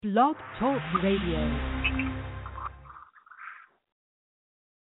Blog Talk Radio.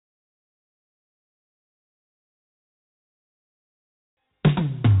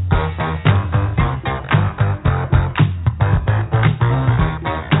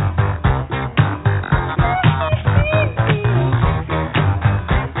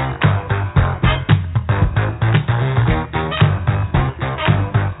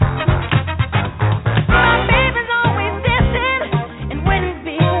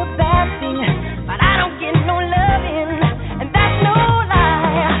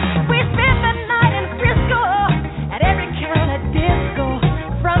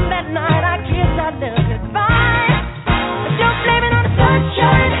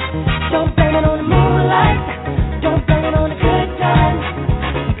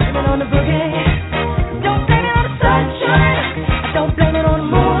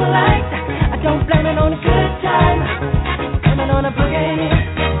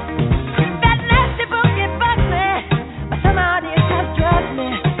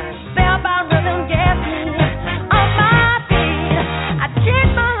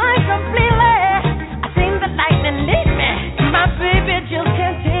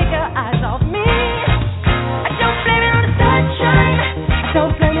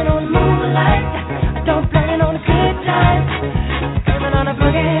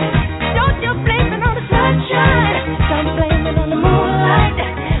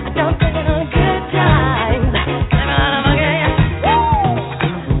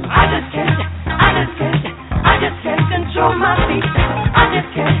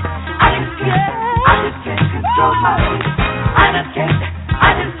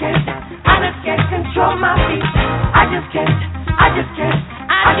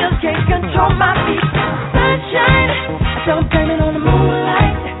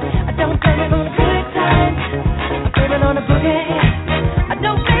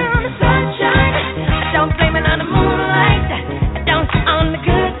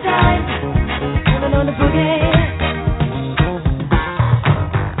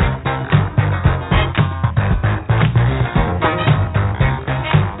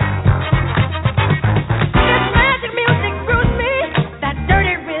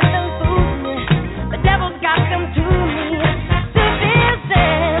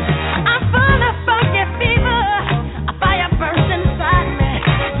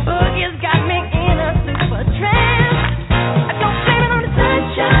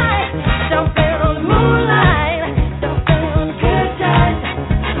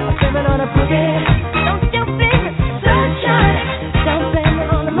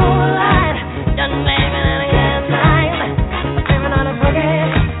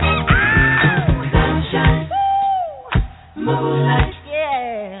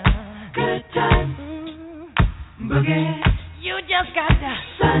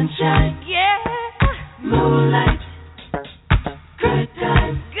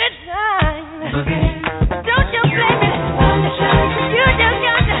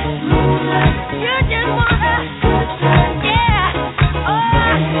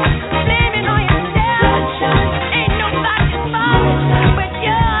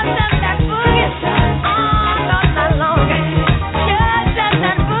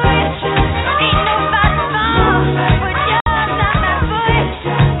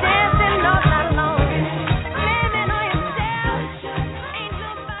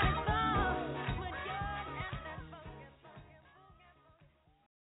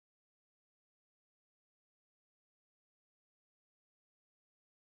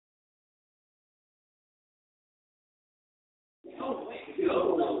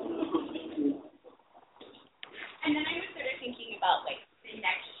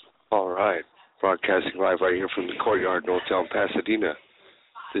 All right, broadcasting live right here from the Courtyard in Old Town, Pasadena.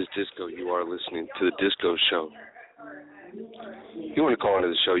 This is Disco. You are listening to the Disco Show. If you want to call into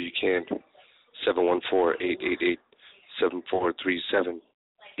the show, you can. 714-888-7437.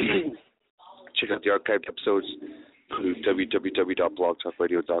 Check out the archived episodes through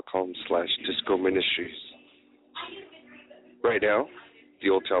www.blogtalkradio.com/Disco Ministries. Right now, the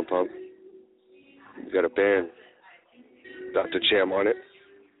Old Town Pub. We got a band, Dr. Jam on it.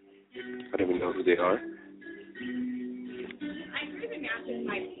 I don't even know who they are.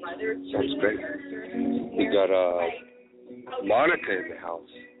 Sounds great. We got Monica in the house.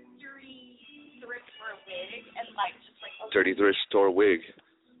 Dirty Thrift Store wig.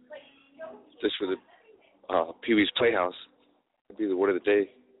 Just for the Pee-wee's Playhouse. That'd be the word of the day.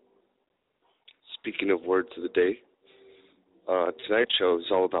 Speaking of words of the day, tonight's show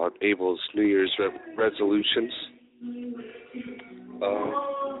is all about Abel's New Year's resolutions.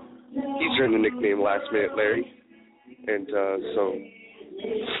 He's earned the nickname Last Minute Larry, and so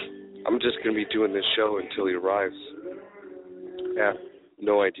I'm just going to be doing this show until he arrives. I have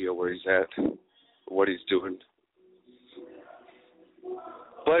no idea where he's at, what he's doing.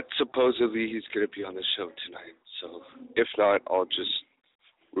 But supposedly he's going to be on the show tonight. So if not, I'll just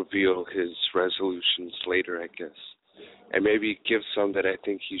reveal his resolutions later, I guess. And maybe give some that I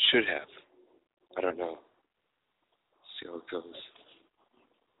think he should have. I don't know. See how it goes.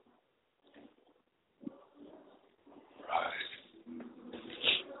 Right.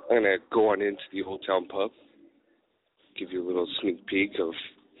 I'm going to go on into the Old Town Pub. Give you a little sneak peek of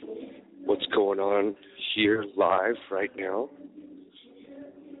what's going on here live right now.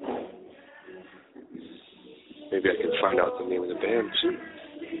 Maybe I can find out the name of the band too.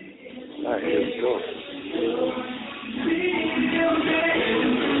 All right, here we go.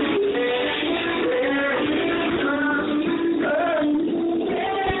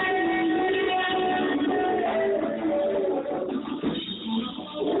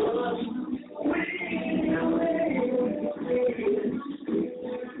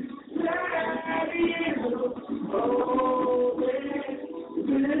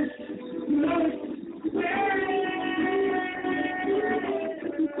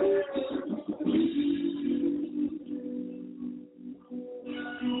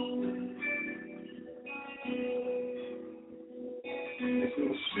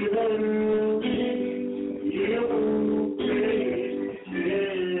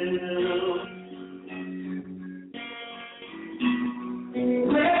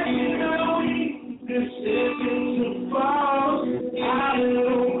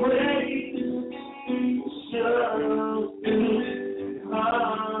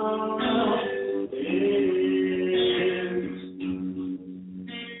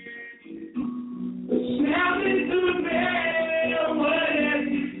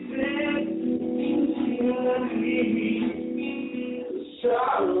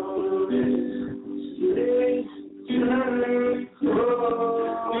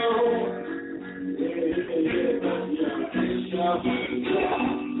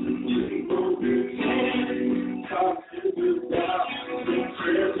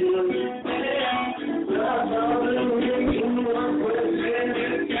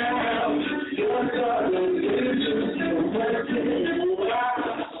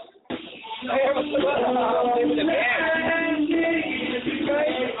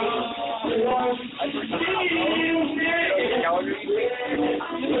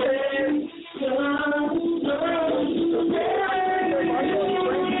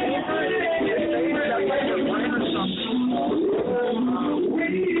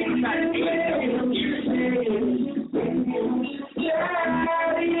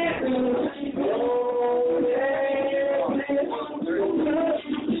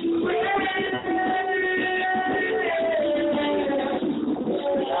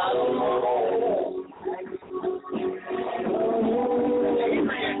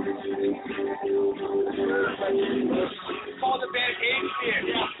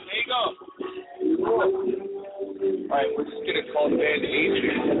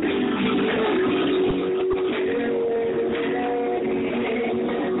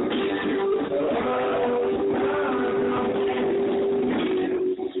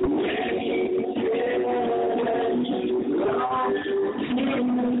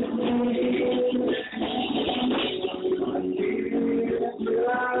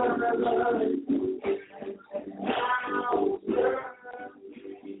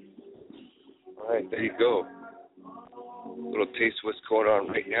 There you go. A little taste of what's going on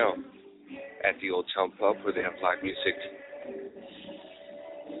right now at the Old Town Pub where they have live music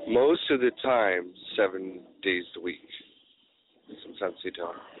most of the time, 7 days a week. Sometimes they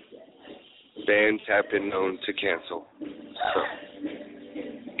don't. Bands have been known to cancel. So,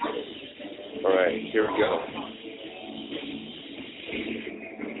 all right, here we go.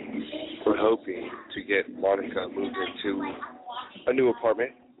 We're hoping to get Monica moved into a new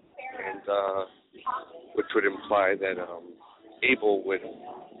apartment, and which would imply that Abel would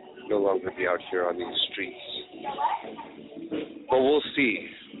no longer be out here on these streets. But we'll see.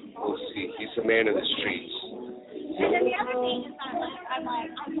 We'll see. He's a man of the streets. And then the other thing is that, I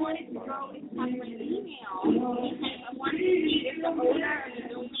wanted to go and talk to an email because I wanted to see if the owner of the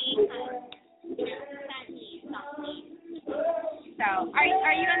building sent me something. So, are you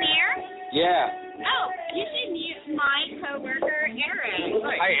on the air? Yeah. Oh, you should mute my coworker Eric.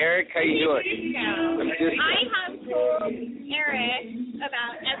 Hi Eric, how you doing? I have told Eric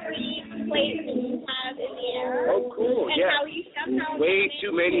about every place that you have in the air. Oh, cool. And how you somehow way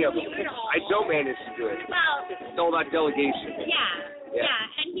too many of them. do it all. I don't manage to do it. Well, It's all about delegation. Yeah,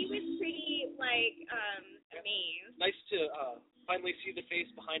 and he was pretty amazed. Nice to finally see the face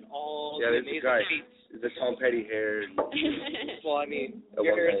all Yeah, the there's a amazing guy. feats. The Tom Petty hair. Well, I mean, That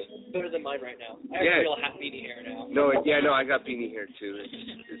your one hair guy. is better than mine right now. I Yeah. have real half beanie hair now. No, I got beanie hair too.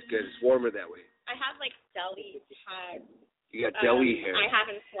 It's good. It's warmer that way. I have like deli tags. You got deli hair. I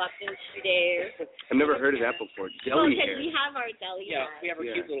haven't slept in 2 days. I've never heard of that before. Well, Deli because hair. we have our deli Yeah, hats. we have our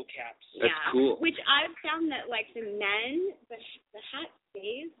Yeah. cute little caps. That's cool. Which I've found that like the men, the hat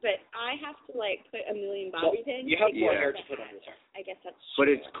stays, but I have to like put a million Well, bobby pins. you have more Yeah. hair to put on this hair. I guess that's But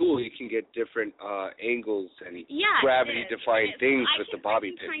true. it's cool. You can get different angles and Yeah, gravity-defying things with the bobby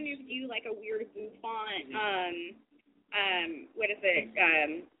I can kind pins. of do like a weird bouffant, what is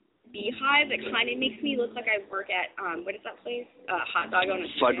it, beehive that kind of makes me look like I work at, what is that place? Hot Dog on a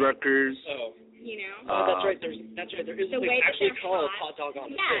Stick. Fuddruckers. Oh. You know? That's right. That's right. There is The something way that actually they're called hot. hot dog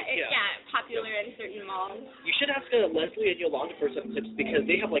on the Yeah, stick. popular in certain malls. You should ask Leslie and Yolanda for some tips because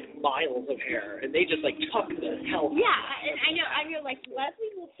they have like miles of hair and they just like tuck the hell. Yeah, and I know, like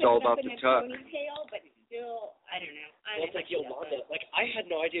Leslie will It's all put it up about in the a tuck. ponytail, but still, I don't know. Well, it's like Yolanda. Like I had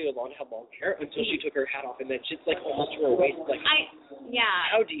no idea Yolanda had long hair until she took her hat off and then she's like almost to her waist. Like,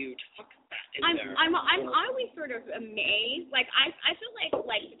 how do you tuck that in there? I'm always sort of amazed. Like I feel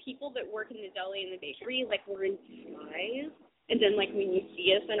like the people that work in the deli and the bakery, like we're in disguise. And then like when you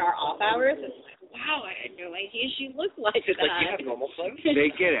see us in our off hours, it's like, wow, I had no idea she looked like It's that. like you have normal clothes.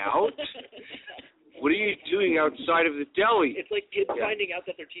 They get out? What are you doing outside of the deli? It's like kids finding out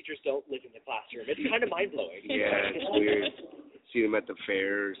that their teachers don't live in the classroom. It's kind of mind blowing. Yeah, it's weird. See them at the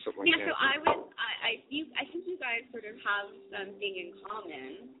fair or something like Yeah, that. so I think you guys sort of have something in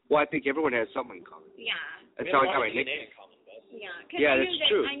common. Well, I think everyone has something in common. Yeah. That's We have how I a got lot my of DNA nickname. in common, but Yeah. Yeah, I that's know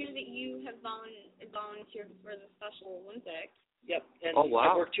true. I know that you have volunteered for the Special Olympics. yep. And Oh,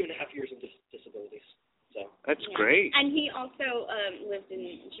 wow. I worked 2.5 years in disabilities. So That's Yeah. great. And he also lived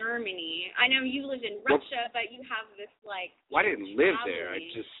in Germany. I know you lived in Russia, but you have this like. Well, I didn't live there. I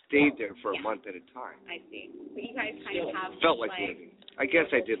traveling. just stayed there for a Yeah. month at a time. I see. But you guys kind of have Felt this, like living. I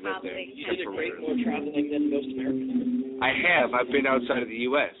guess I did live there. traveling you did a great temporarily. more traveling than most Americans. I have. I've been outside of the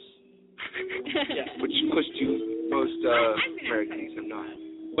U.S., Yeah. which most I've been Americans outside have the not. US.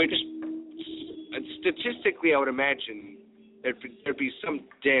 Which, statistically, I would imagine there'd be some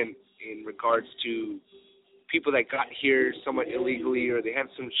dent in regards to people that got here somewhat illegally or they have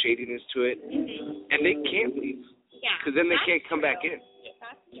some shadiness to it, and they can't leave Yeah. because then they that's can't come true. back in.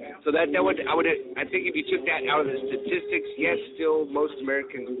 That's true. So I think if you took that out of the statistics, yes, still most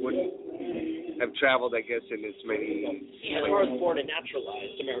Americans wouldn't have traveled, I guess, in as many. As far as born and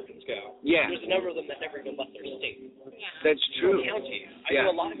naturalized Americans go, Yeah, there's a number of them that never even left their state. Yeah. that's true. County. I Yeah.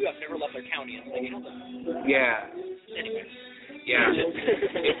 know a lot who have never left their county, and they count them. Yeah, Anyway. yeah.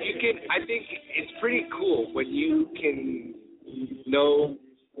 If you can, I think it's pretty cool when you can know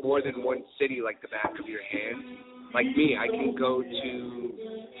more than one city like the back of your hand. Like me, I can go to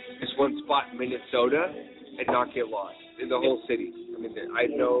this one spot in Minnesota and not get lost in the whole city. I mean, I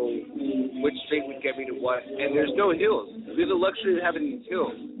know which street would get me to what, and there's no hills. We have the luxury of having these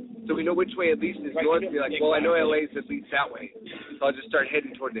hills, so we know which way at least is north. Be like, well, I know LA is at least that way, so I'll just start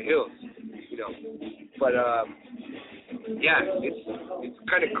heading toward the hills, you know. But yeah, it's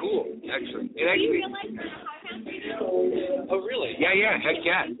kind of cool actually. It Do you actually, realize that how happy Oh, really? yeah, heck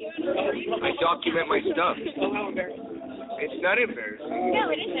yeah. I document my stuff. Oh, how embarrassing. It's not embarrassing. No,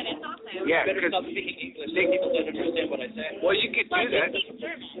 it isn't. It's awesome. Yeah, Better because stop speaking English so people don't understand what I say. well, you could do that.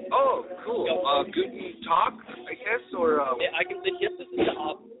 Oh, cool. Guten Tag, I guess, or Ja, eigentlich ist es der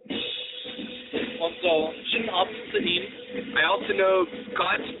Abend. Und so, schönen Abend zu Ihnen. I also know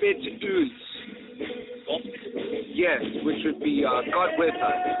God's mit uns. Gott. Yes, which would be God with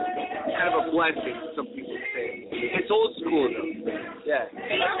us. Kind of a blessing, some people say. It's old school though. Yeah.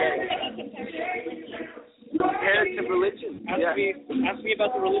 Comparative religion. Yeah. Ask me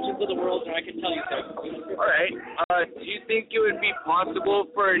about the religions of the world, and I can tell you so. All right. Do you think it would be possible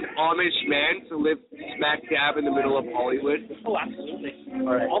for an Amish man to live smack dab in the middle of Hollywood? Oh, absolutely.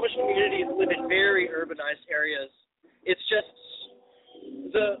 All right. Amish communities live in very urbanized areas. It's just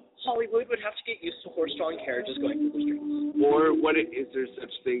the Hollywood would have to get used to horse-drawn carriages going through the streets. Or is there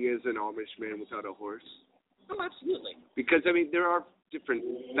such thing as an Amish man without a horse? Oh, absolutely. Because, I mean, there are different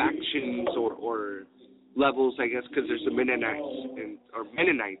factions or levels, I guess, because there's the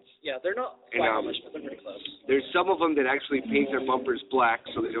Mennonites. Yeah, they're not And, quite Amish, but they're pretty close. There's some of them that actually paint their bumpers black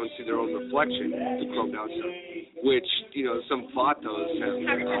so they don't see their own reflection, the chromed out stuff, which, you know, some Vatos have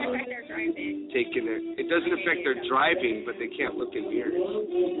taken it. It doesn't affect their driving, but they can't look in mirrors.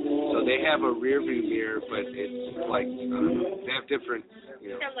 So They have a rear view mirror, but it's like, they have different,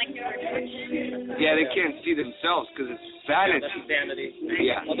 you know. So, like, no reflection. Yeah, they can't see themselves because it's vanity. That's vanity.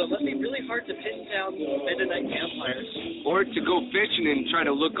 Yeah. Although it must be really hard to pin down Mennonite vampires. Or to go fishing and try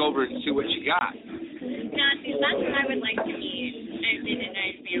to look over and see what you got. Now, see, that's what I would like to meet. I did a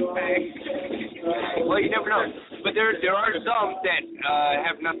nice vampire. Well, you never know. But there are some that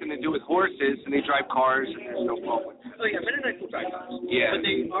have nothing to do with horses, and they drive cars, and there's no problem with that. Oh, yeah, Mennonites will drive cars. Yeah. But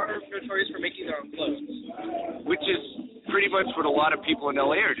they are notorious for making their own clothes. Which is pretty much what a lot of people in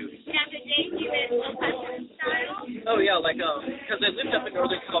L.A. are doing. Now, did they do it style? Oh, yeah, like, because I lived up in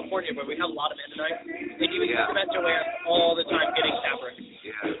Northern California where we have a lot of Mennonites, and you would see them at Joanne all the time getting fabric.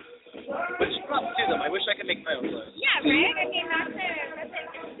 Yeah. Which props to them. I wish I could make my own clothes. Yeah, right? I mean, that's it.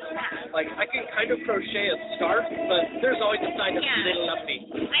 Like, I can kind of crochet a scarf, but there's always a sign that's Yeah. little up me.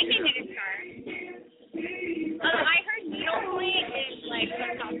 I can knit a scarf. I heard needlepoint is, like,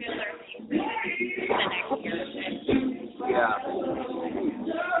 the popular thing for the next year. Yeah.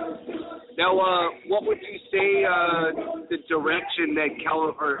 Now, what would you say the direction that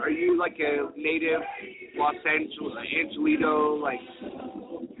or are you like a native Los Angelito, like?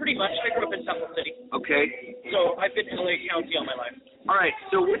 Pretty much. I grew up in Temple City. Okay. So I've been in LA County all my life. All right.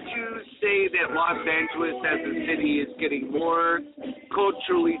 So would you say that Los Angeles as a city is getting more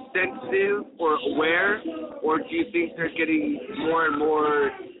culturally sensitive or aware, or do you think they're getting more and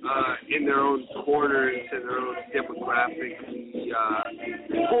more in their own corners and their own demographic,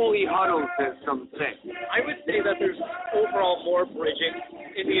 fully huddled, as some say? I would say that there's overall more bridging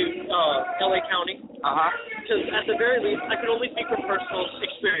in the LA County. Because at the very least, I can only speak from personal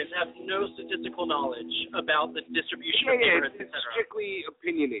experience. I have no statistical knowledge about the distribution of immigrants, it's etc. strictly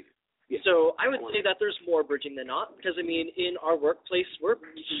opinionated. Yeah. So I would say that there's more bridging than not, because, I mean, in our workplace, we're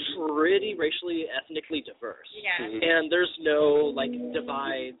pretty racially, ethnically diverse. Yeah. And there's no, like,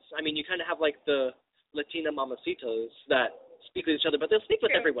 divides. I mean, you kind of have, like, the Latina mamacitas that speak with each other, but they'll speak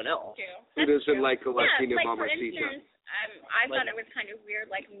with everyone else. Who doesn't like a Latina like, mamacita? For instance, I thought it was kind of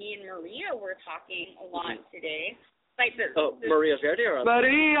weird, like, me and Maria were talking a lot today. Like Maria Verde or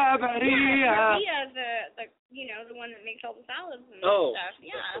Maria. Yeah, Maria, the the one that makes all the salads and stuff.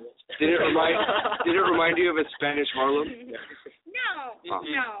 Yeah. Did it remind you of a Spanish Harlem? No.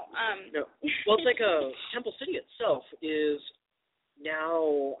 No. Well, it's like Temple City itself is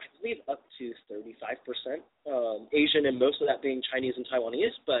now, I believe, up to 35% Asian, and most of that being Chinese and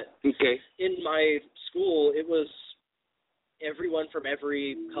Taiwanese. But in my school, it was everyone from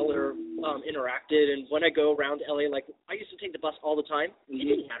every color interacted, and when I go around LA, like, I used to take the bus all the time. It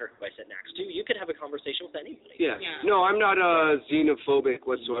didn't matter who I sat next to. You could have a conversation with anybody. Yeah. No, I'm not xenophobic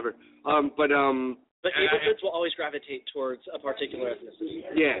whatsoever. But neighborhoods will always gravitate towards a particular ethnicity.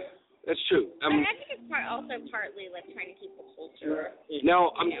 Yeah, that's true. I think it's also partly like trying to keep the culture.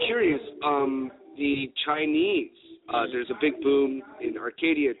 Now, I'm curious, the Chinese, there's a big boom in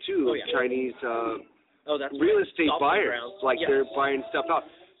Arcadia, too, of Chinese that's real estate buyers, like they're Yes. buying stuff out.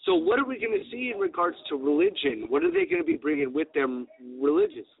 So what are we going to see in regards to religion? What are they going to be bringing with them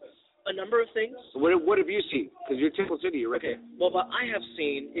religiously? A number of things. What have you seen? Because you're Temple City, you're right. Okay. Well, what I have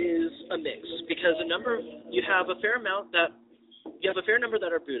seen is a mix, because you have a fair number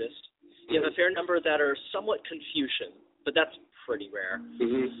that are Buddhist. You have a fair number that are somewhat Confucian, but that's pretty rare.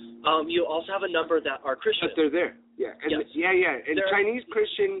 Mm-hmm. You also have a number that are Christian. But they're there. Yeah. And And Chinese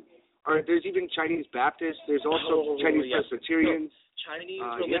Christian. There's even Chinese Baptists. There's also Chinese Presbyterians. Chinese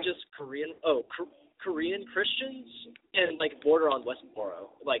religious Korean Christians, and like border on Westboro.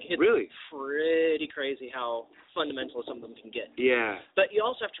 Like, it's pretty crazy how fundamental some of them can get. Yeah. But you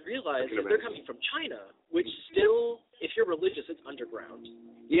also have to realize that they're coming from China, which still, if you're religious, it's underground.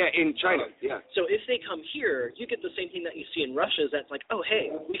 Yeah, in China, So if they come here, you get the same thing that you see in Russia, that's like, oh,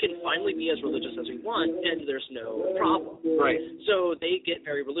 hey, we can finally be as religious as we want, and there's no problem. Right. So they get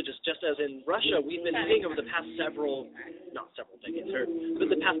very religious, just as in Russia, we've been seeing over the past the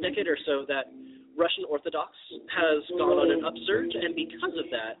past decade or so, that Russian Orthodox has gone on an upsurge, and because of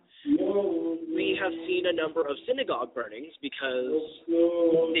that, we have seen a number of synagogue burnings because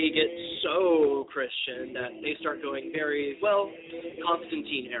they get so Christian that they start going very,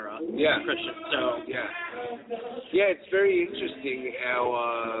 Constantine era Christian. So it's very interesting how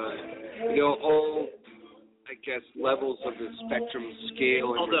all, I guess, levels of the spectrum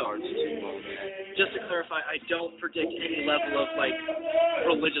scale in regards to just to clarify, I don't predict any level of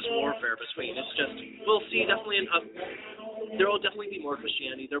religious warfare between. It's just we'll see definitely there will definitely be more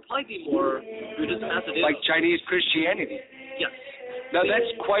Christianity. There'll probably be more Buddhism as it is. Like Chinese Christianity. Yes. Now that's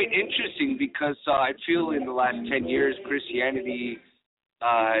quite interesting because I feel in the last 10 years Christianity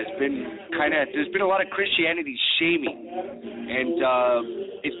has been there's been a lot of Christianity shaming, and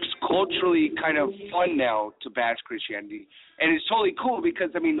it's culturally kind of fun now to bash Christianity. And it's totally cool because,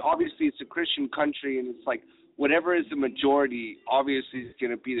 I mean, obviously it's a Christian country, and it's like whatever is the majority obviously is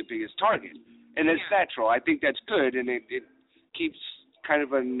going to be the biggest target. And it's natural. I think that's good, and it keeps kind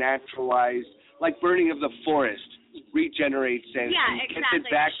of a naturalized, like burning of the forest, regenerates and gets it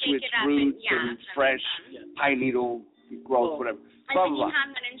back to its roots and fresh pine needle growth, whatever. I think you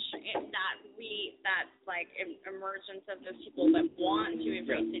have that emergence of those people that want to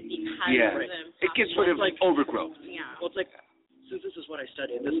embrace it because of them. It gets rid of overgrowth. Yeah. Well, it's like, since this is what I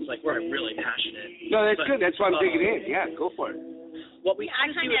study, and this is like where I'm really passionate. No, that's good. That's why I'm digging in. Yeah, go for it. What we I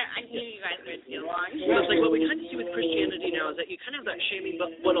knew you guys would get along. Well, it's like what we kind of see with Christianity now is that you kind of have that shaming,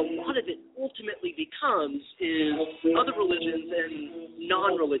 but what a lot of it ultimately becomes is other religions and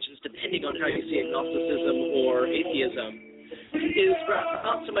non-religions, depending on how you see agnosticism or atheism, is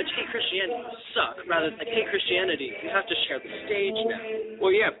not so much, hey, Christianity suck, rather than like, hey, Christianity, you have to share the stage now. Well,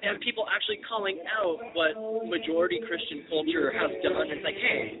 yeah. And people actually calling out what majority Christian culture has done. It's like,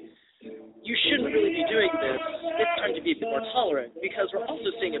 hey, you shouldn't really be doing this. It's time to be a bit more tolerant, because we're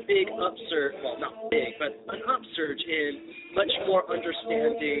also seeing a big upsurge, well, not big, but an upsurge in much more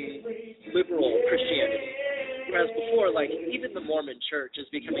understanding liberal Christianity. Whereas before, like, even the Mormon church is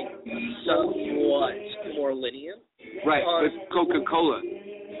becoming somewhat more lenient. Right, with Coca-Cola.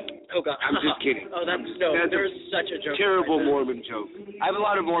 Oh, God. I'm just kidding. Oh, that's there's such a joke. Terrible Mormon joke. I have a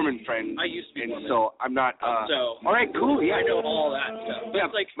lot of Mormon friends. I used to be Mormon. So I'm not, all right, cool, yeah. I know all that stuff. But yeah,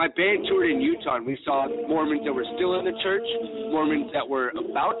 it's like, my band toured in Utah, and we saw Mormons that were still in the church, Mormons that were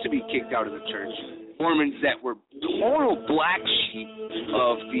about to be kicked out of the church, Mormons that were total black sheep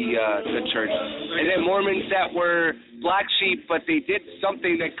of the church, and then Mormons that were black sheep, but they did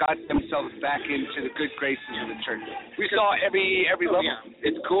something that got themselves back into the good graces of the church. We saw every level. Yeah.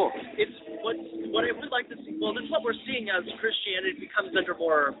 It's cool. It's what I would like to see. Well, that's what we're seeing as Christianity becomes under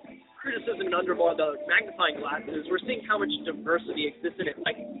more criticism and under more the magnifying glasses. We're seeing how much diversity exists in it.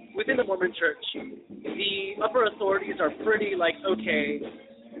 Like within the Mormon Church, the upper authorities are pretty like, okay,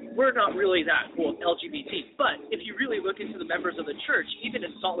 we're not really that cool with LGBT. But if you really look into the members of the church, even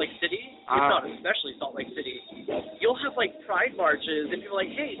in Salt Lake City, if not especially Salt Lake City, you'll have like pride marches and people are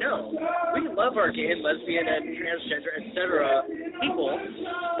like, hey, no, we love our gay and lesbian and transgender, etc. people.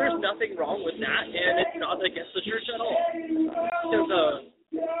 There's nothing wrong with that, and it's not against the church at all.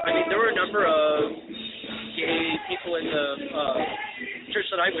 There were a number of gay people in the church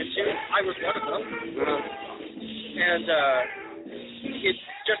that I went to. I was one of them. And it's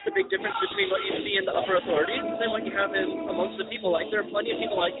just a big difference between what you see in the upper authorities and what you have amongst the people. Like, there are plenty of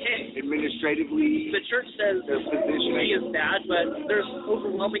people like, hey, administratively, the church says tea is bad, but there's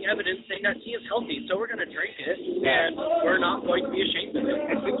overwhelming evidence saying that tea is healthy, so we're going to drink it, and we're not going to be ashamed of it.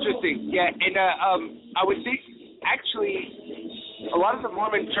 It's interesting. Yeah, and I would think, actually, a lot of the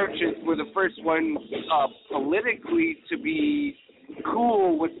Mormon churches were the first ones politically to be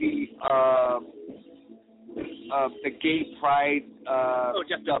cool with the gay pride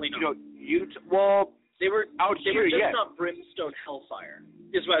definitely stuff. Not. They were out they here, were just not brimstone hellfire,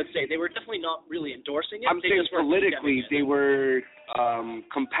 is what I would say. They were definitely not really endorsing it. I'm saying politically they were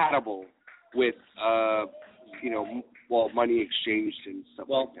compatible with money exchanged and stuff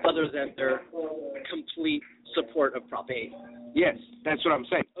like that. Other than their complete support of Prop 8. Yes, that's what I'm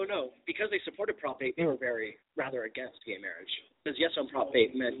saying. Oh, no. Because they supported Prop 8, they were rather against gay marriage. Because yes on Prop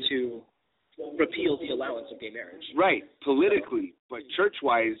 8 meant to repeal the allowance of gay marriage. Right, politically. But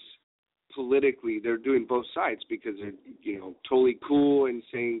church-wise, politically, they're doing both sides because they're, totally cool and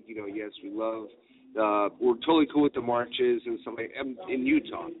saying, yes, we love, we're totally cool with the marches and stuff like that in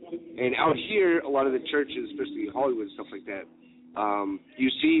Utah. And out here, a lot of the churches, especially Hollywood, stuff like that, you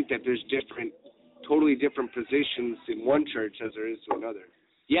see that there's totally different positions in one church as there is to another.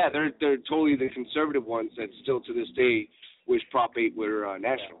 Yeah, they're totally the conservative ones that still to this day wish Prop 8 were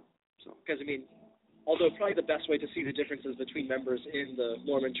national. Because, although probably the best way to see the differences between members in the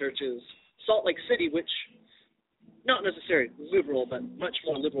Mormon church is Salt Lake City, which not necessarily liberal, but much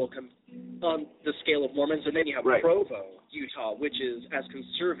more liberal on the scale of Mormons. And then you have Provo, Utah, which is as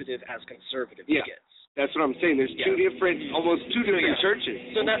conservative gets. That's what I'm saying. There's almost two different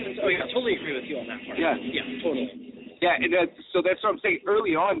churches. So totally agree with you on that part. Yeah. Yeah, totally. Yeah, and so that's what I'm saying.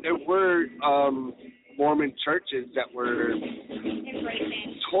 Early on, there were Mormon churches that were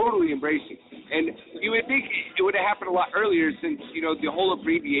totally embracing. And you would think it would have happened a lot earlier since, the whole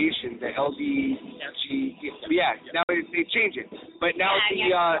abbreviation, the LDG, now they change it. But now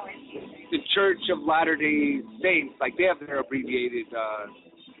the Church of Latter-day Saints, like they have their abbreviated,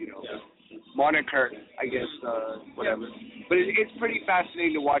 moniker, I guess, whatever. But it's pretty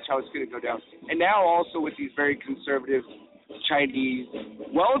fascinating to watch how it's going to go down. And now also with these very conservative Chinese,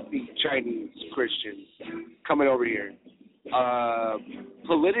 wealthy Chinese Christians coming over here.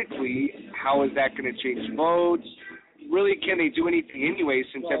 Politically, how is that going to change votes? Really, can they do anything anyway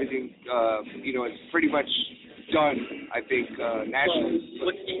since everything, is pretty much done, I think, nationally?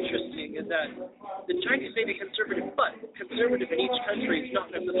 Well, what's interesting is that the Chinese may be conservative, but conservative in each country is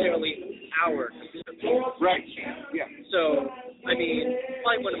not necessarily our conservative. Right, yeah. So, I mean,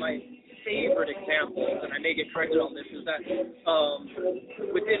 probably one of my favorite examples, and I may get corrected on this, is that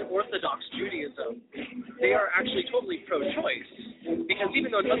within Orthodox Judaism, they are actually totally pro-choice, because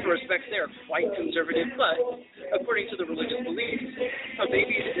even though in other respects they are quite conservative, but according to the religious beliefs, a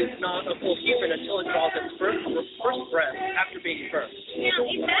baby is not a full human until it draws its first breath after being birthed. Now,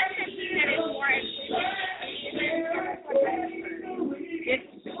 is that something that is more it's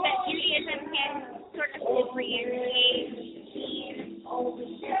that Judaism can sort of differentiate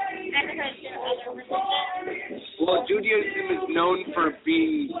as opposed to other religions? Well, Judaism is known for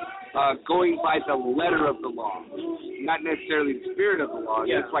being going by the letter of the law, not necessarily the spirit of the law.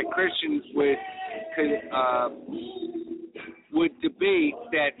 Yeah. That's why Christians would debate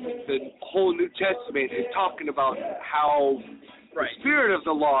that the whole New Testament is talking about how the spirit of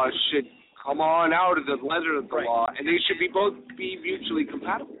the law should come on out of the letter of the law, and they should both be mutually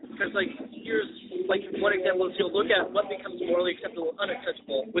compatible. Because, here's, one example is you'll look at what becomes morally acceptable and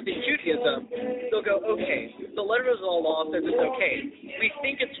unacceptable. Within Judaism, they'll go, okay, the letter of the law says it's okay. We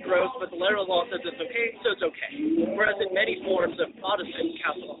think it's gross, but the letter of the law says it's okay, so it's okay. Whereas in many forms of Protestant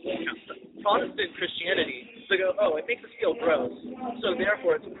Christianity, they go, oh, it makes us feel gross, so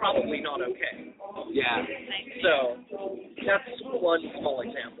therefore it's probably not okay. Yeah. So that's one small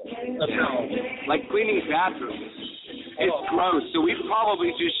example of how. Like cleaning bathrooms. It's gross, so we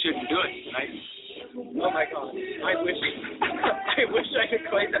probably just shouldn't do it, right? Oh my God! I wish I could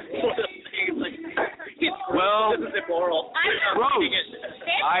claim that sort of thing. It's gross. Well, this is immoral. It's gross.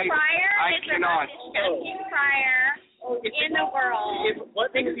 I cannot. In the world. If what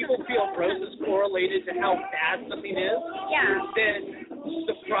makes people feel gross is correlated to how bad something is, then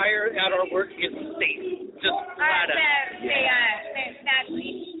the fryer at our work is safe. Just flat out.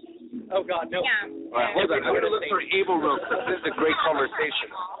 Oh God, no. Yeah. All right, hold on. I'm going to look for Abel real quick. This is a great conversation.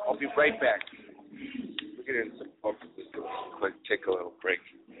 I'll be right back. We're getting some quick, take a little break.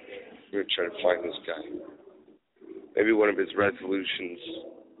 We're going to try to find this guy. Maybe one of his resolutions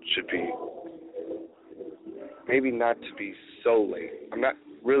should be maybe not to be so late. I'm not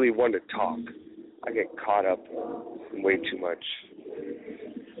really one to talk. I get caught up in way too much.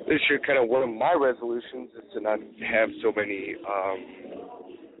 This year, kind of one of my resolutions is to not have so many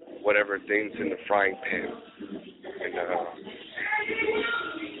whatever things in the frying pan. And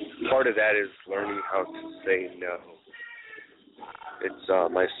part of that is learning how to say no. It's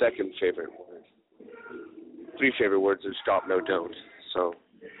my second favorite word. 3 favorite words are stop, no, don't. So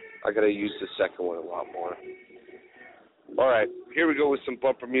I got to use the second one a lot more. All right, here we go with some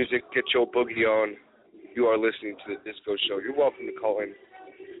bumper music. Get your boogie on. You are listening to The Disco Show. You're welcome to call in.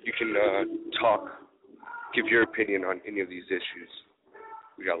 You can talk, give your opinion on any of these issues.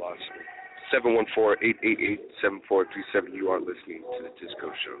 We got lots of them. 714-888-7437. You are listening to The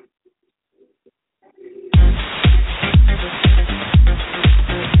Disco Show.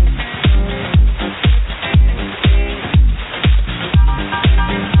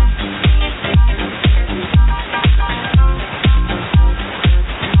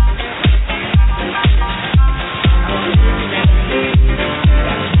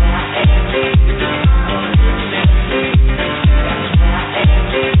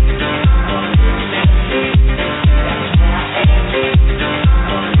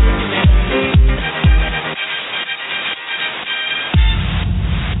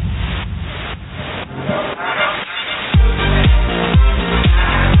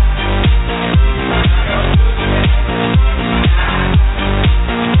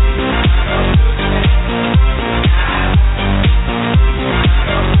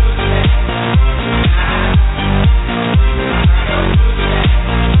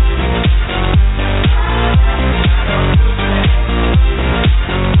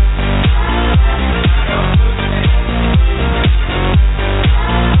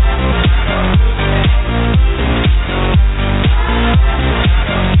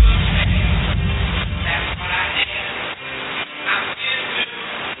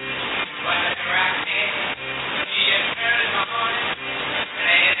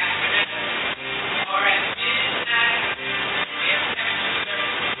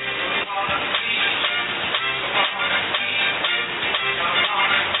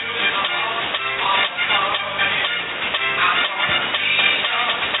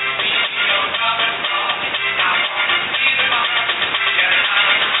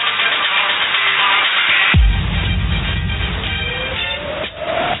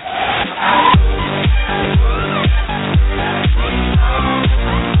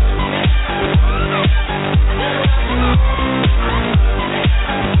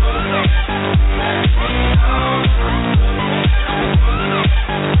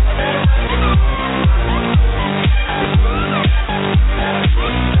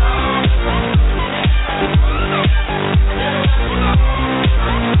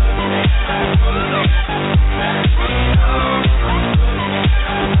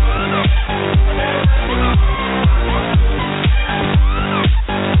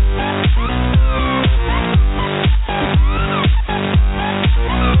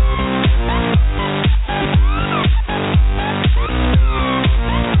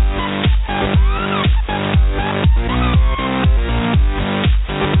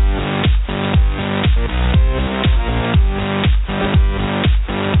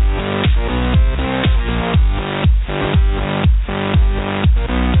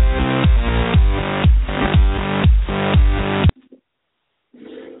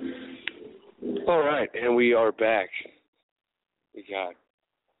 are back. We got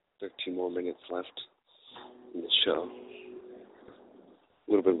 13 more minutes left in the show.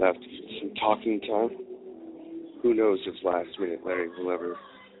 A little bit left. Some talking time. Who knows if last minute Larry will ever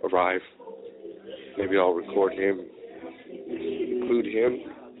arrive. Maybe I'll record him, include him.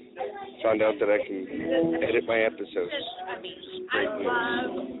 Found out that I can edit my episodes. Great news.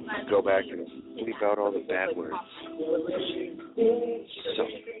 Go back and bleep out all the bad words. So.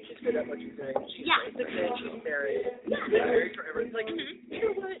 Yeah. She's married. Married forever. It's like, you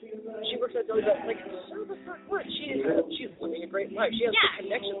know what? She works at Deli, but like, so the fuck what? She's living a great life. She has the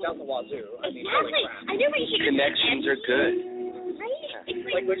connections out the wazoo. I mean, exactly. I knew when she connections are good. Right? It's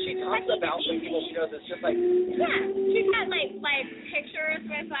like when she talks about the people she knows, it's just like, she's got like pictures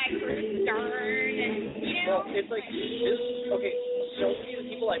with like Bruce Dern and well, it's like okay. So many of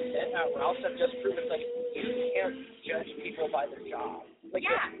the people I've met at Ralph's have just proven like you can't judge people by their job. Like,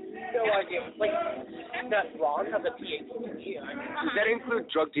 no idea. Like that Ron has a PhD. Does that include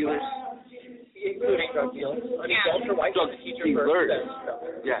drug dealers? Including drug dealers. I mean, Walter White was a teacher dealers. first.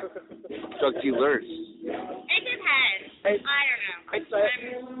 Yeah. Drug dealers. It depends. I don't know.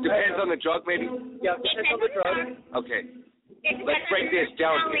 Depends on the drug, maybe? Yeah, depends on the drug. Okay. Let's break this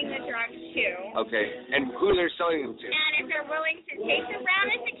down. Selling the drugs too. Okay. And who they're selling them to. And if they're willing to take the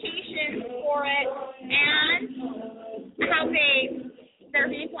ramifications for it and how they their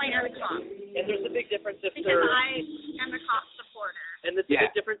viewpoint on the cops. And there's a big difference if because they're... I am a cop supporter. And there's a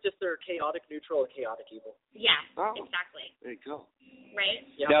big difference if they're chaotic neutral or chaotic evil. Yeah, exactly. There you go. Right?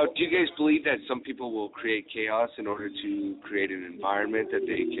 Yeah. Now, do you guys believe that some people will create chaos in order to create an environment that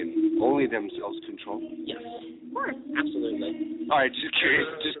they can only themselves control? Yes. Of course. Absolutely. All right, just curious.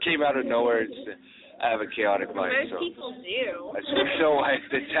 Just came out of nowhere. I have a chaotic life, Most so people do. I just want to know why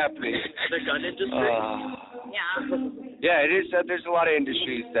that's happening. The gun industry? Yeah, it is. There's a lot of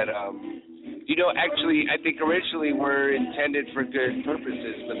industries that, actually, I think originally were intended for good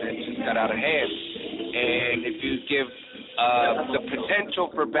purposes, but then just got out of hand. And if you give the potential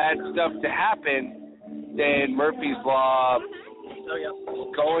for bad stuff to happen, then Murphy's Law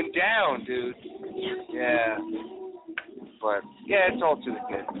going down, dude. Yeah. But, it's all to the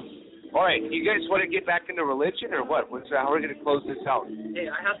good. All right, you guys want to get back into religion or what? How are we going to close this out? Hey,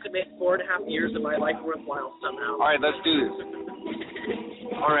 I have to make 4.5 years of my life worthwhile somehow. All right, let's do this.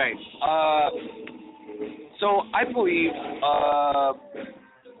 All right. So I believe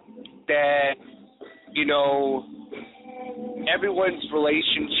that, everyone's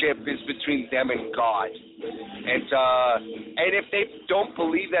relationship is between them and God. And if they don't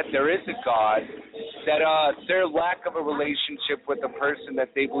believe that there is a God, that their lack of a relationship with a person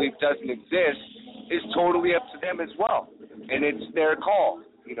that they believe doesn't exist is totally up to them as well. And it's their call.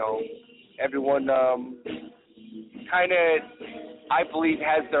 Everyone kind of, I believe,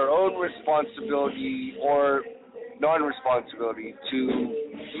 has their own responsibility or non-responsibility to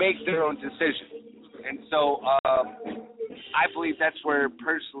make their own decision. And so I believe that's where,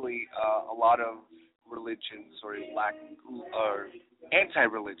 personally, a lot of religions or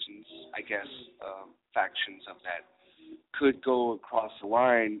anti-religions, I guess, factions of that could go across the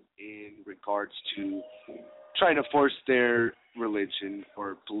line in regards to trying to force their religion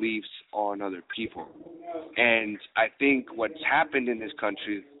or beliefs on other people. And I think what's happened in this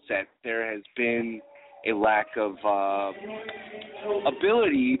country is that there has been a lack of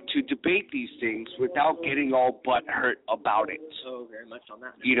ability to debate these things without getting all butthurt about it. So very much on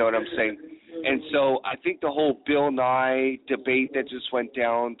that. You know what I'm saying? And so I think the whole Bill Nye debate that just went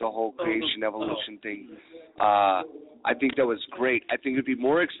down, the whole creation evolution thing, I think that was great. I think it would be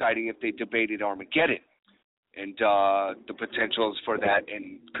more exciting if they debated Armageddon and the potentials for that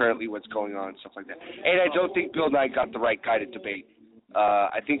and currently what's going on and stuff like that. And I don't think Bill Nye got the right guy to debate.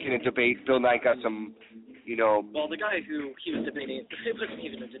 I think in a debate, Bill Nye got some, Well, the guy who he was debating, it wasn't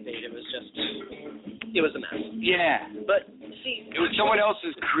even a debate. It was just, it was a mess. Yeah. But, see. It was someone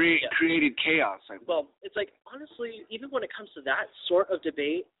else's created chaos. Well, it's like, honestly, even when it comes to that sort of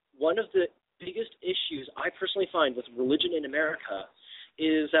debate, one of the biggest issues I personally find with religion in America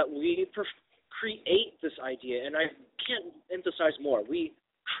is that we create this idea, and I can't emphasize more, we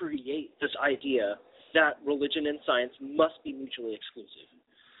create this idea that religion and science must be mutually exclusive.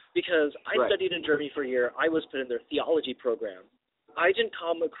 Because I studied in Germany for a year. I was put in their theology program. I didn't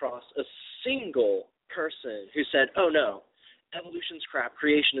come across a single person who said, oh, no, evolution's crap,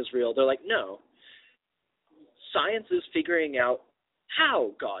 creation is real. They're like, no, science is figuring out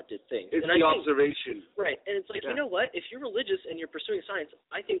how God did things. It's the observation. Right. And it's like, you know what? If you're religious and you're pursuing science,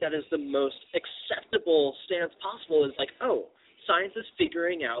 I think that is the most acceptable stance possible is like, oh, science is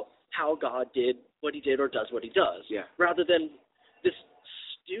figuring out how God did what he did or does what he does. Yeah. Rather than this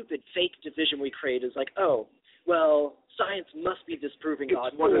stupid fake division we create is like, oh, well, science must be disproving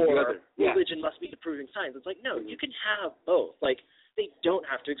God, one or the other. Yeah. Religion must be disproving science. It's like, no, you can have both. Like, they don't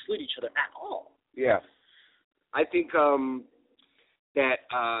have to exclude each other at all. Yeah. I think that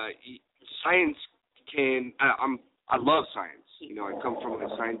science can. I love science. You know, I come from a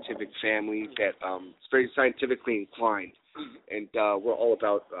scientific family that is very scientifically inclined, and we're all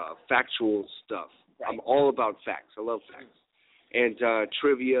about factual stuff. Right. I'm all about facts. I love facts and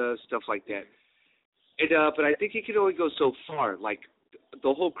trivia, stuff like that. And but I think it can only go so far. Like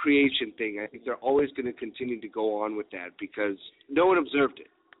the whole creation thing, I think they're always going to continue to go on with that because no one observed it,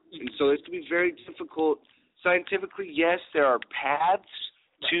 and so it's going to be very difficult. Scientifically, yes, there are paths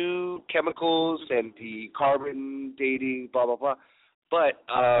to chemicals and the carbon dating, blah, blah, blah. But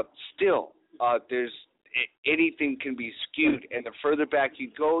still, there's anything can be skewed, and the further back you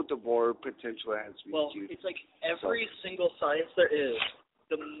go, the more potential it has to be skewed. Well, it's like every single science there is,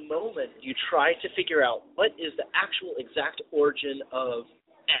 the moment you try to figure out what is the actual exact origin of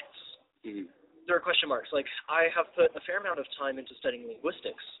X, there are question marks. Like, I have put a fair amount of time into studying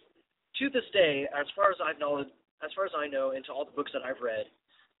linguistics. To this day, as far as I know, into all the books that I've read,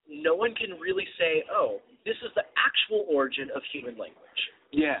 no one can really say, oh, this is the actual origin of human language.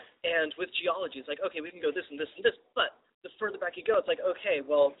 Yeah. And with geology, it's like, okay, we can go this and this and this, but the further back you go, it's like, okay,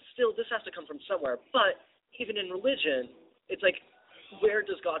 well, still this has to come from somewhere. But even in religion, it's like, where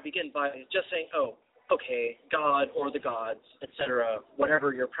does God begin? By just saying, oh, okay, God or the gods, etc.,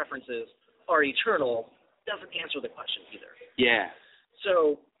 whatever your preferences are eternal, doesn't answer the question either. Yeah.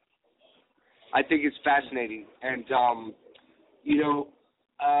 So I think it's fascinating. And, you know,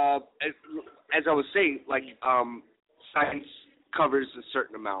 as I was saying, like science covers a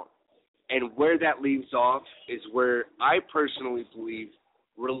certain amount. And where that leaves off is where I personally believe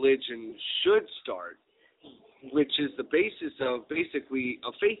religion should start, which is the basis of basically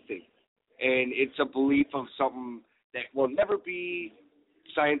a faith thing. And it's a belief of something that will never be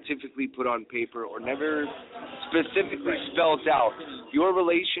scientifically put on paper or never specifically spelled out. Your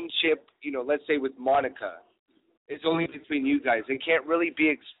relationship, you know, let's say with Monica, is only between you guys. It can't really be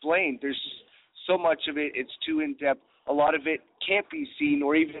explained. There's so much of it, it's too in-depth. A lot of it can't be seen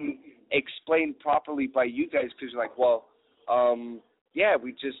or even explained properly by you guys because you're like, well, yeah,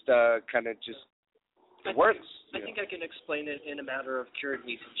 we just kind of just, it works. I think I can explain it in a matter of cured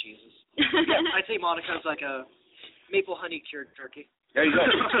meat and cheeses. Yeah, I'd say Monica's like a maple honey cured turkey. There you go.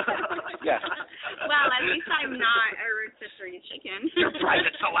 Yeah. Well, at least I'm not a rotisserie chicken. Your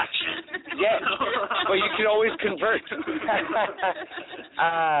private selection. Yeah. Well, you can always convert. Well,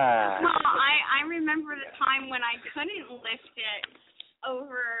 I remember the time when I couldn't lift it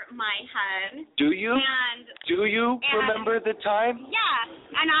over my head. Do you? And remember the time?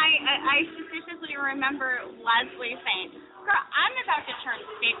 Yeah. And I specifically remember Leslie saying, girl, I'm about to turn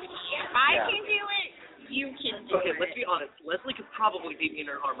 50. If I can do it, you can do it. Okay, let's be honest. Leslie could probably beat me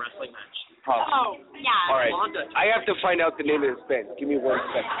in an arm wrestling match. Probably. Oh, yeah. All right. I have to find out the name of this band. Give me 1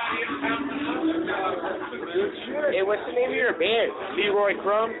 second. Hey, what's the name of your band? Leroy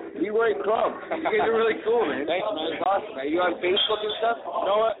Crumb? Leroy Crumb. You guys are really cool, man. Thanks, man. That's awesome. Are you on Facebook and stuff? You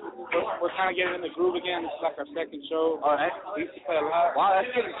know what? We're kind of getting in the groove again. This is like our second show. All right. We used to play a lot. Wow,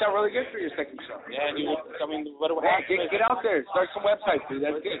 that's good. You sound really good for your second show. Yeah, dude. I mean, what do we Hey, have? get out there. Start some websites, dude.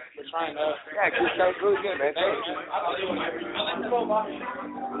 That's good. We're trying to. Yeah, it sounds really good, man. Thanks, man.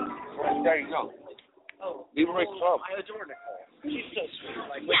 There you go. Oh, Leroy Crumb. I adore Nicole. She's so sweet.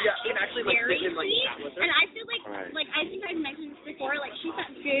 Like, yeah, I can actually like sit and like chat with her. And I feel like, like I think I've mentioned this before, like she's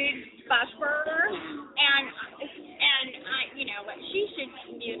that big buffer, and you know, she should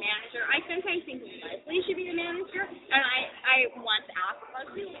be the manager. I sometimes think Leslie should be the manager, and I once asked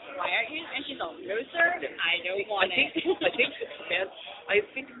Leslie, why aren't you? And she's all, no sir, I don't want it. I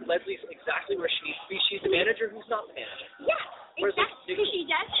think Leslie's exactly where she needs to be. She's the manager who's not the manager. Yeah. Exactly, because she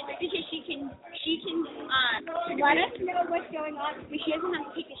does it, because she can let us know what's going on, but she doesn't have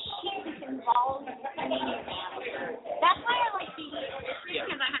to take a sheet that's involved in being a manager. That's why I like being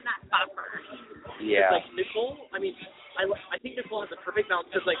because I have that buffer. Yeah. Like Nicole, I mean, I think Nicole has a perfect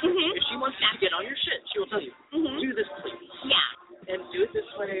balance because, like, if she wants you to get on your shit, she will tell you, do this, please. Yeah. And do it this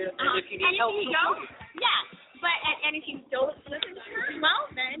way, and if you need help, yeah. But and if you don't listen to her, well,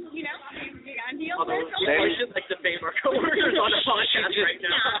 then you know you gotta deal with it. I should like defame our coworkers on the podcast right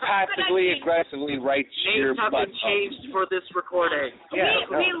now. Passively aggressively writes your butt up. Names have been changed for this recording. Yeah,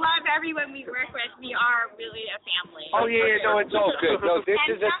 we love everyone we work with. We are really a family. Oh yeah, no, it's all good. No, this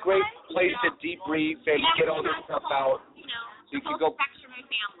is a great place to debrief and get all this stuff out. You know, so you can the go. spectrum of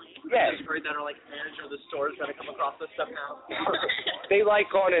family. Yeah. I'm worried that our like manager of the store is gonna come across this stuff now. They like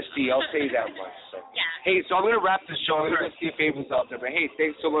honesty. I'll say that much. So. Yeah. Hey, so I'm going to wrap the show. I'm going to see if Abel's out there. But, hey,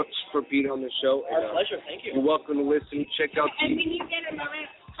 thanks so much for being on the show. Our pleasure. Thank you. You're welcome to listen. Check out And when you get a moment,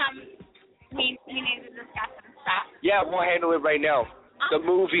 we need to discuss some stuff. Yeah, we'll handle it right now. The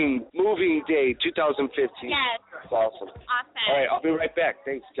moving day, 2015. Yes. That's awesome. Awesome. All right, I'll be right back.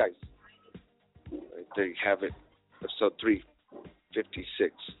 Thanks, guys. All right, there you have it. Episode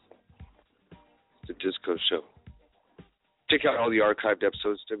 356. The Disco Show. Check out all the archived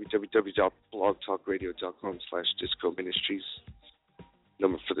episodes, www.blogtalkradio.com/Disco Ministries.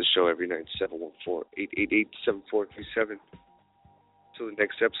 Number for the show every night, 714-888-7437. Till the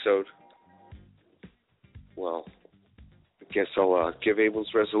next episode, well, I guess I'll give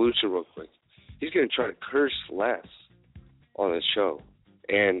Abel's resolution real quick. He's going to try to curse less on the show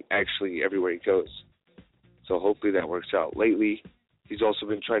and actually everywhere he goes. So hopefully that works out. Lately, he's also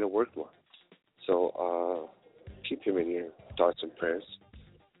been trying to work more. So keep him in your thoughts and prayers.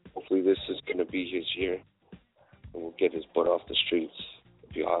 Hopefully this is going to be his year, and we'll get his butt off the streets.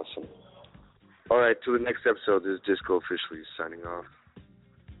 It'd be awesome. All right, till the next episode, this is Disco officially signing off.